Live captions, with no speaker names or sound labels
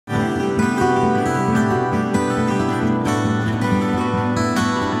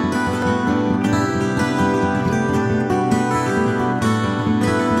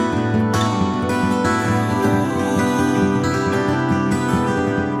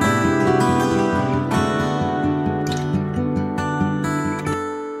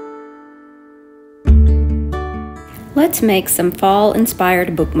Let's make some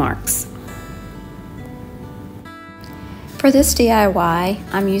fall-inspired bookmarks. For this DIY,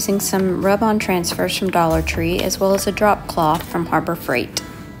 I'm using some rub-on transfers from Dollar Tree as well as a drop cloth from Harbor Freight.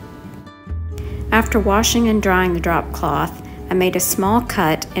 After washing and drying the drop cloth, I made a small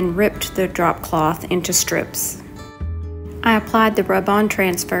cut and ripped the drop cloth into strips. I applied the rub-on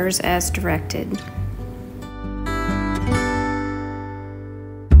transfers as directed.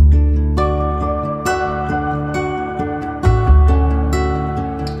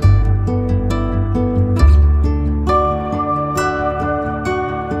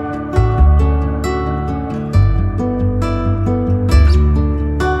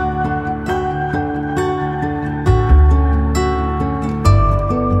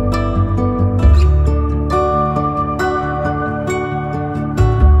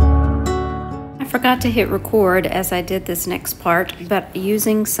 I forgot to hit record as I did this next part, but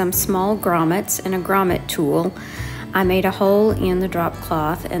using some small grommets and a grommet tool, I made a hole in the drop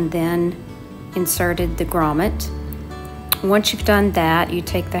cloth and then inserted the grommet. Once you've done that, you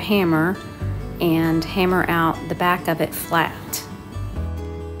take the hammer and hammer out the back of it flat.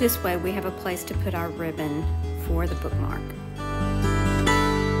 This way we have a place to put our ribbon for the bookmark.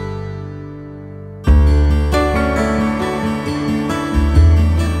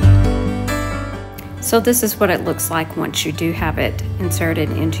 So this is what it looks like once you do have it inserted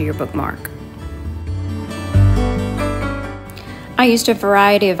into your bookmark. I used a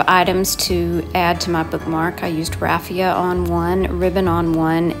variety of items to add to my bookmark. I used raffia on one, ribbon on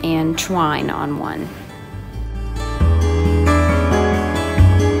one, and twine on one.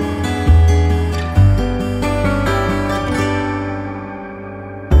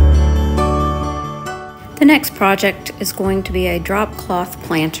 The next project is going to be a drop cloth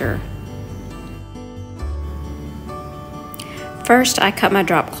planter. First, I cut my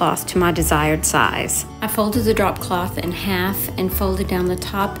drop cloth to my desired size. I folded the drop cloth in half and folded down the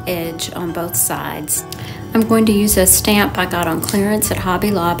top edge on both sides. I'm going to use a stamp I got on clearance at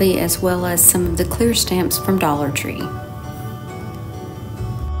Hobby Lobby as well as some of the clear stamps from Dollar Tree.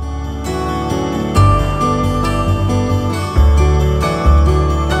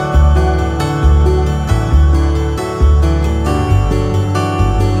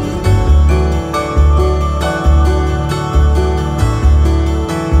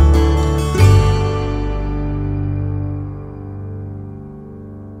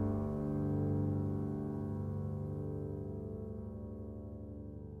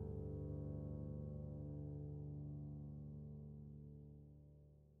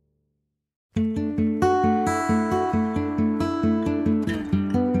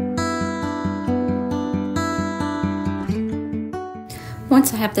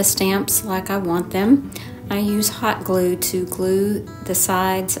 Once I have the stamps like I want them, I use hot glue to glue the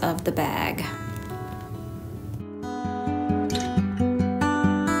sides of the bag.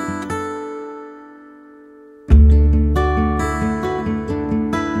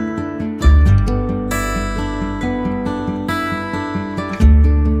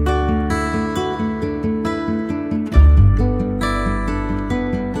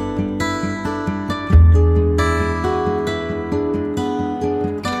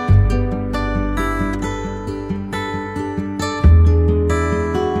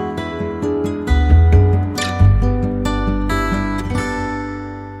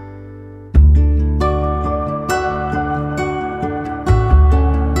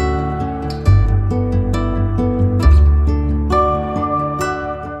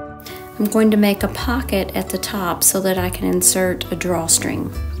 I'm going to make a pocket at the top so that I can insert a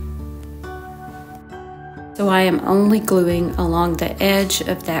drawstring. So I am only gluing along the edge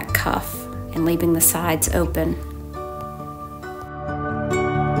of that cuff and leaving the sides open.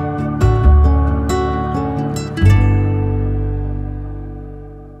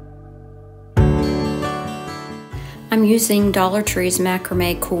 I'm using Dollar Tree's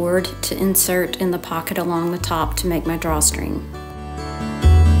macrame cord to insert in the pocket along the top to make my drawstring.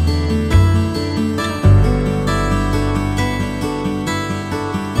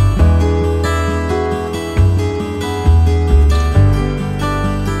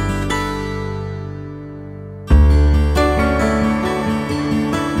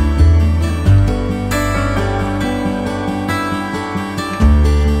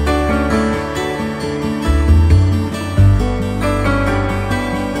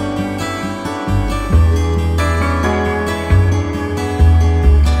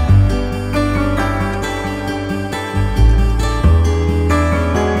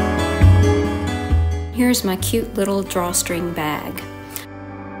 Here's my cute little drawstring bag.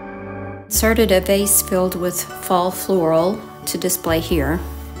 Inserted a vase filled with fall floral to display here.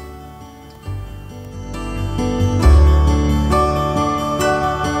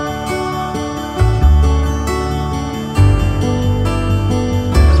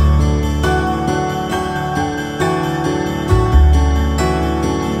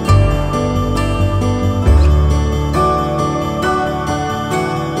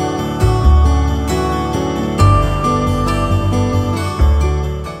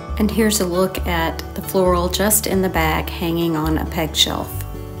 And here's a look at the floral just in the back hanging on a peg shelf.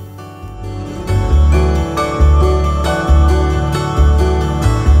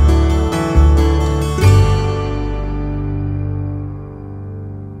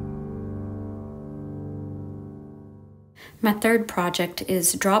 My third project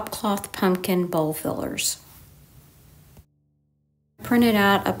is drop cloth pumpkin bowl fillers. I printed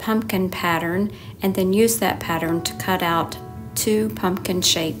out a pumpkin pattern and then used that pattern to cut out 2 pumpkin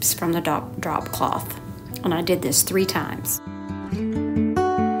shapes from the drop cloth. And I did this 3 times.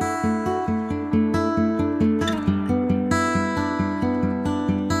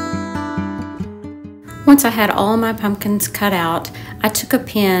 Once I had all my pumpkins cut out, I took a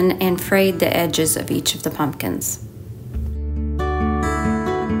pin and frayed the edges of each of the pumpkins.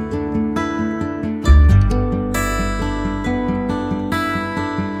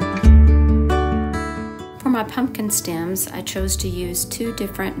 For my pumpkin stems, I chose to use 2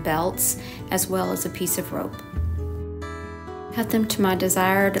 different belts as well as a piece of rope. Cut them to my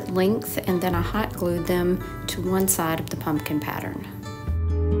desired length and then I hot glued them to one side of the pumpkin pattern.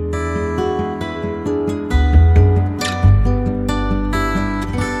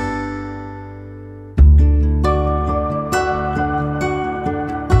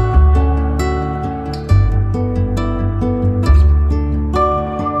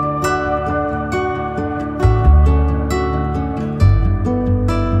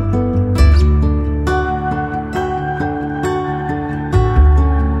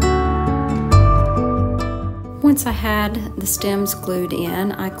 Once I had the stems glued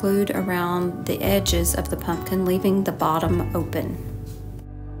in, I glued around the edges of the pumpkin, leaving the bottom open.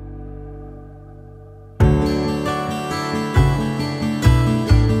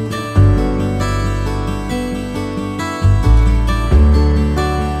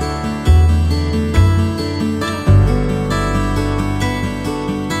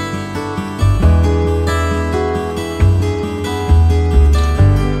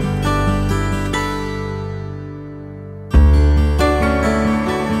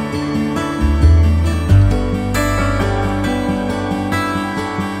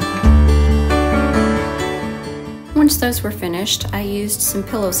 Once those were finished, I used some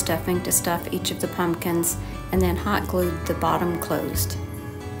pillow stuffing to stuff each of the pumpkins and then hot glued the bottom closed.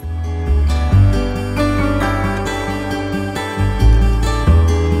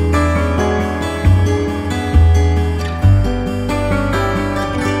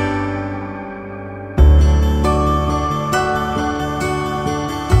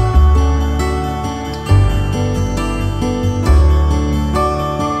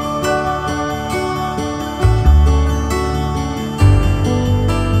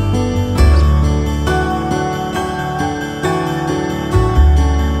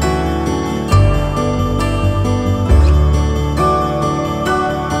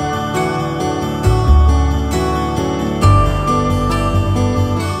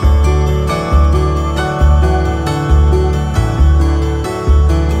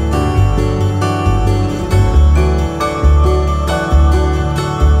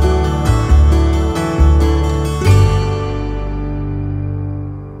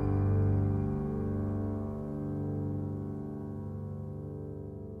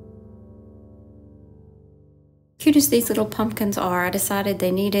 Cute as these little pumpkins are, I decided they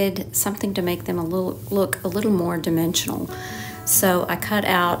needed something to make them look a little more dimensional. So I cut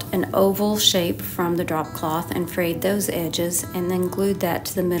out an oval shape from the drop cloth and frayed those edges and then glued that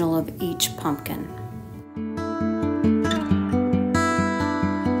to the middle of each pumpkin.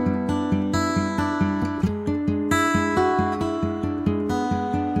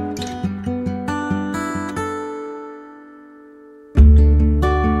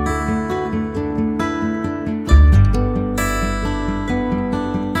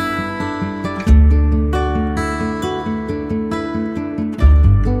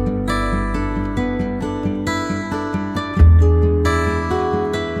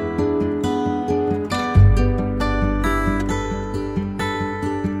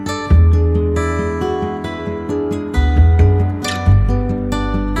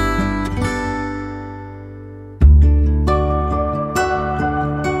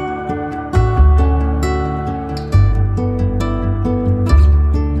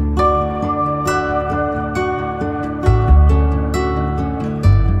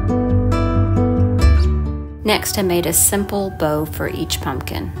 Next, I made a simple bow for each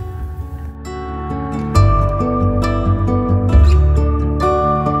pumpkin.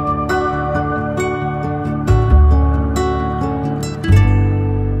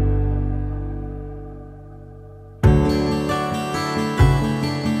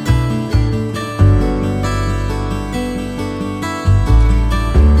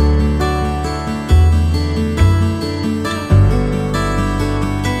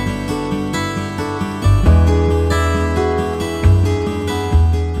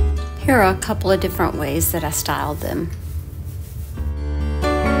 are a couple of different ways that I styled them.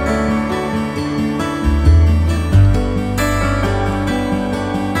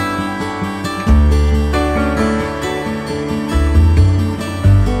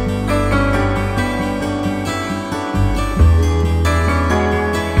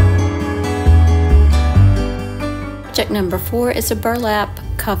 Project number 4 is a burlap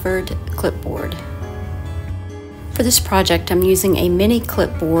covered clipboard. For this project, I'm using a mini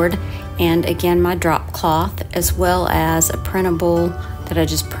clipboard and again my drop cloth, as well as a printable that I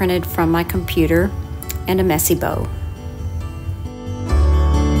just printed from my computer and a messy bow.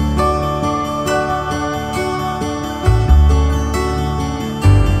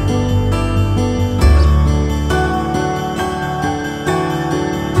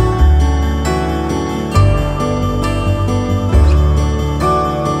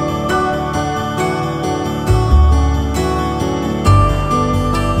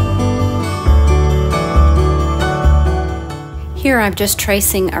 Here I'm just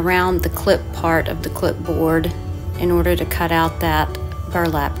tracing around the clip part of the clipboard in order to cut out that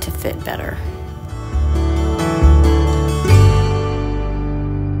burlap to fit better.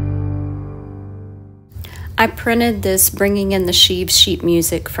 I printed this Bringing in the Sheaves sheet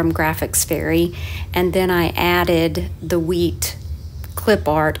music from Graphics Fairy, and then I added the wheat clip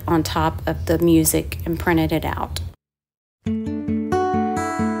art on top of the music and printed it out.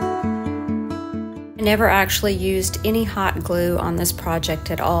 I never actually used any hot glue on this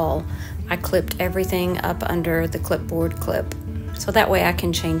project at all. I clipped everything up under the clipboard clip, so that way I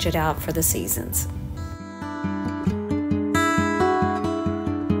can change it out for the seasons.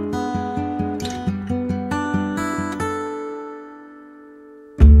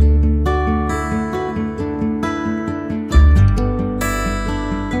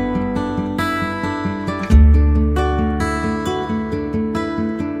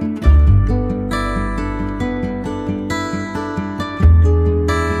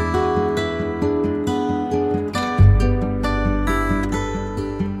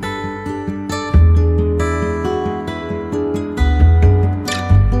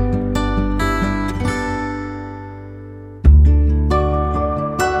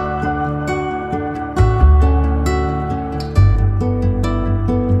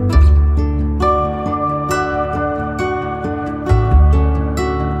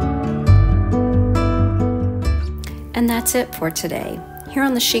 And that's it for today. Here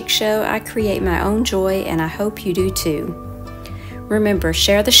on The Chic Show, I create my own joy, and I hope you do too. Remember,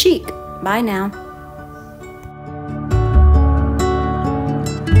 share the chic. Bye now.